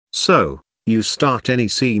So, you start any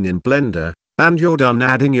scene in Blender, and you're done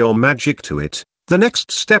adding your magic to it. The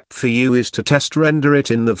next step for you is to test render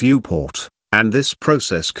it in the viewport, and this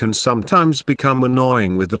process can sometimes become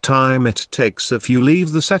annoying with the time it takes if you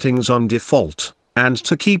leave the settings on default. And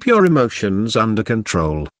to keep your emotions under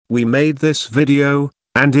control, we made this video,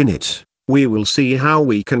 and in it, we will see how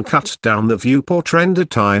we can cut down the viewport render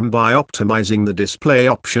time by optimizing the display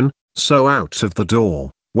option. So out of the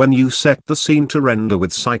door, when you set the scene to render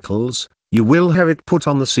with cycles, you will have it put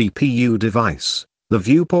on the CPU device. The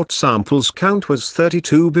viewport samples count was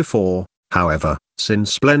 32 before, however,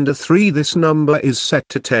 since Blender 3 this number is set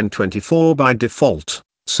to 1024 by default.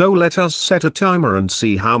 So let us set a timer and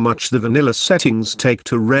see how much the vanilla settings take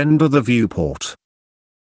to render the viewport.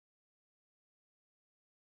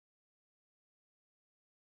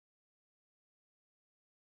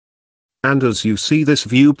 And as you see, this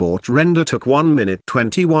viewport render took 1 minute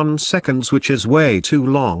 21 seconds, which is way too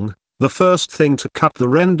long. The first thing to cut the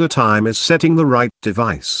render time is setting the right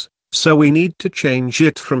device. So we need to change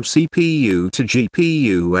it from CPU to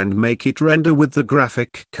GPU and make it render with the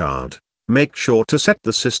graphic card. Make sure to set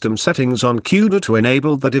the system settings on CUDA to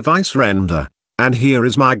enable the device render. And here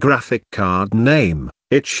is my graphic card name.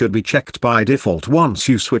 It should be checked by default once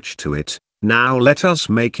you switch to it. Now let us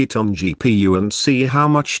make it on GPU and see how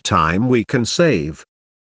much time we can save.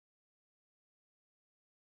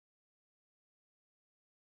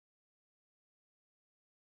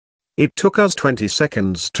 It took us 20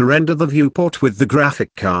 seconds to render the viewport with the graphic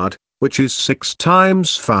card, which is 6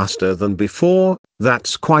 times faster than before.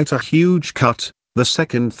 That's quite a huge cut. The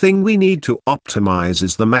second thing we need to optimize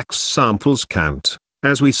is the max samples count.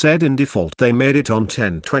 As we said, in default they made it on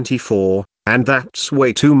 1024, and that's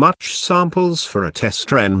way too much samples for a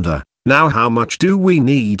test render. Now how much do we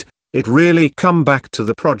need? It really come back to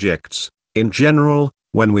the projects. In general,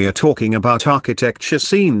 when we are talking about architecture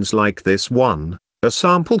scenes like this one, a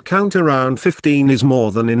sample count around 15 is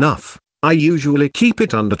more than enough. I usually keep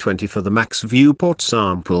it under 20 for the max viewport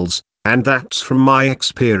samples, and that's from my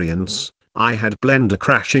experience. I had Blender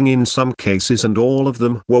crashing in some cases and all of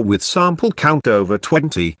them were with sample count over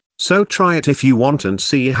 20, so try it if you want and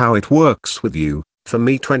see how it works with you. For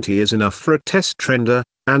me 20 is enough for a test render,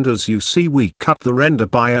 and as you see we cut the render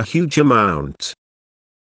by a huge amount.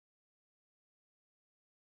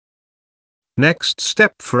 Next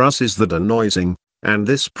step for us is the denoising, and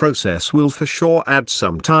this process will for sure add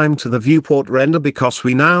some time to the viewport render because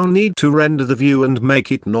we now need to render the view and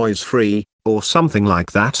make it noise-free, or something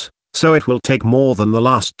like that. So it will take more than the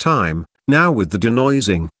last time. Now with the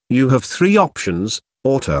denoising, you have 3 options: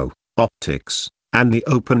 auto, optics, and the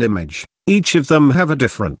open image. Each of them have a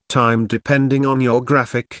different time depending on your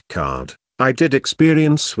graphic card. I did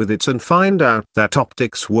experience with it and find out that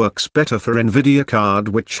optics works better for Nvidia card,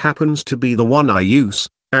 which happens to be the one I use,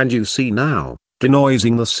 and you see now,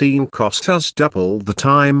 denoising the scene cost us double the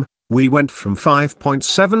time. We went from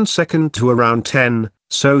 5.7 seconds to around 10.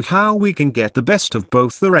 So how we can get the best of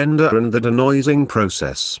both the render and the denoising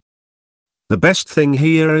process? The best thing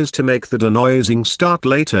here is to make the denoising start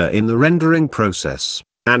later in the rendering process,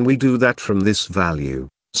 and we do that from this value.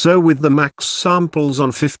 So with the max samples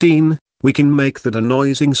on 15, we can make the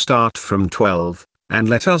denoising start from 12, and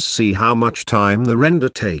let us see how much time the render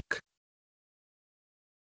take.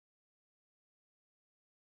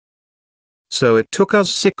 So it took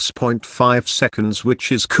us 6.5 seconds,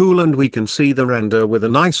 which is cool, and we can see the render with a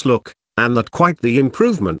nice look, and that quite the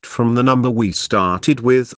improvement from the number we started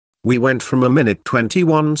with. We went from 1 minute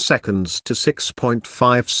 21 seconds to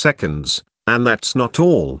 6.5 seconds, and that's not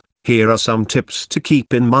all. Here are some tips to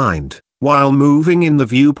keep in mind. While moving in the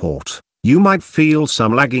viewport, you might feel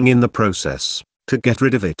some lagging in the process. To get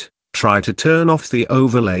rid of it, try to turn off the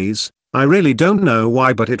overlays. I really don't know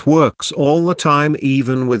why, but it works all the time,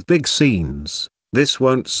 even with big scenes. This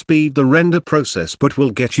won't speed the render process but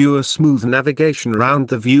will get you a smooth navigation around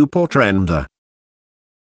the viewport render.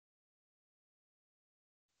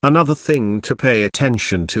 Another thing to pay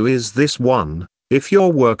attention to is this one: if you're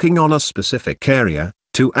working on a specific area,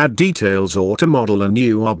 to add details or to model a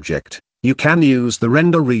new object, you can use the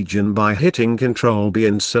render region by hitting Ctrl B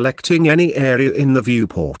and selecting any area in the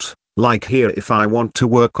viewport. Like here, if I want to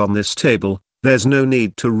work on this table, there's no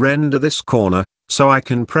need to render this corner, so I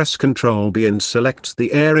can press Ctrl B and select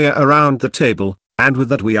the area around the table, and with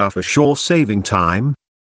that we are for sure saving time.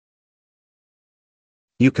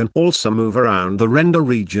 You can also move around the render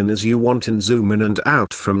region as you want and zoom in and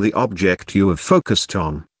out from the object you have focused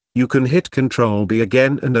on. You can hit Ctrl B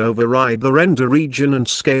again and override the render region and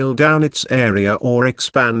scale down its area or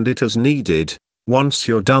expand it as needed. Once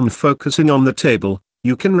you're done focusing on the table,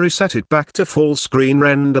 you can reset it back to full screen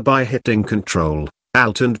render by hitting Ctrl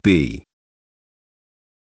Alt and B.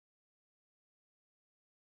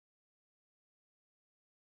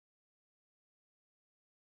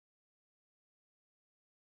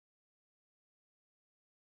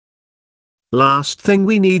 Last thing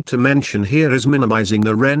we need to mention here is minimizing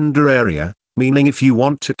the render area, meaning if you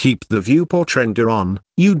want to keep the viewport render on,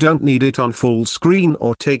 you don't need it on full screen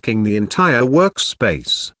or taking the entire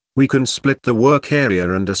workspace. We can split the work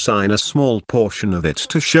area and assign a small portion of it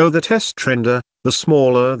to show the test render. The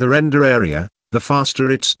smaller the render area, the faster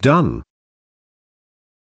it's done.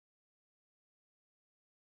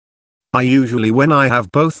 When I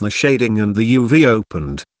have both the shading and the UV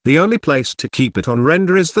opened, the only place to keep it on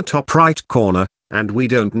render is the top right corner, and we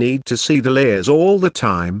don't need to see the layers all the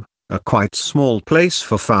time, a quite small place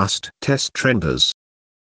for fast test renders.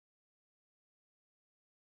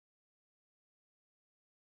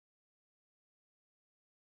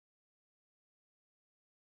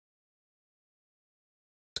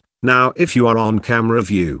 Now if you are on camera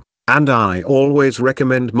view, and I always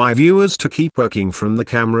recommend my viewers to keep working from the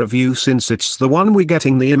camera view since it's the one we're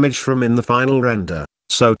getting the image from in the final render.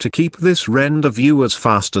 So to keep this render view as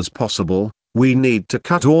fast as possible, we need to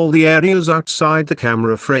cut all the areas outside the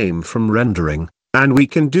camera frame from rendering, and we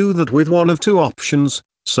can do that with one of two options.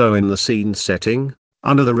 So in the scene setting,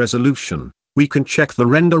 under the resolution, we can check the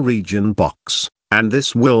render region box, and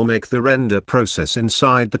this will make the render process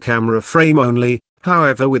inside the camera frame only.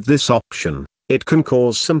 However, with this option, it can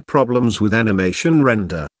cause some problems with animation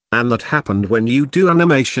render, and that happened when you do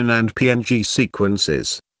animation and PNG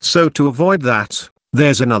sequences. So to avoid that,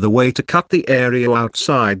 there's another way to cut the area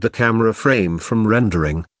outside the camera frame from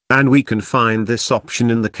rendering, and we can find this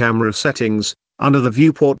option in the camera settings, under the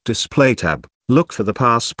viewport display tab. Look for the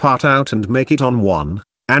pass part out and make it on 1,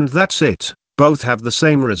 and that's it. Both have the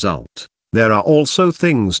same result. There are also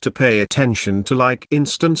things to pay attention to, like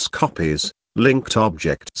instance copies, linked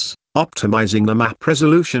objects, optimizing the map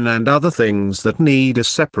resolution, and other things that need a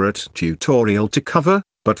separate tutorial to cover.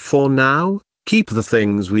 But for now, keep the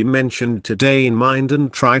things we mentioned today in mind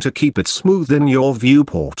and try to keep it smooth in your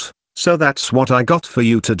viewport. So that's what I got for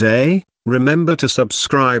you today. Remember to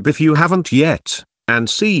subscribe if you haven't yet, and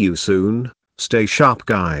see you soon. Stay sharp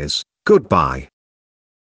guys, goodbye.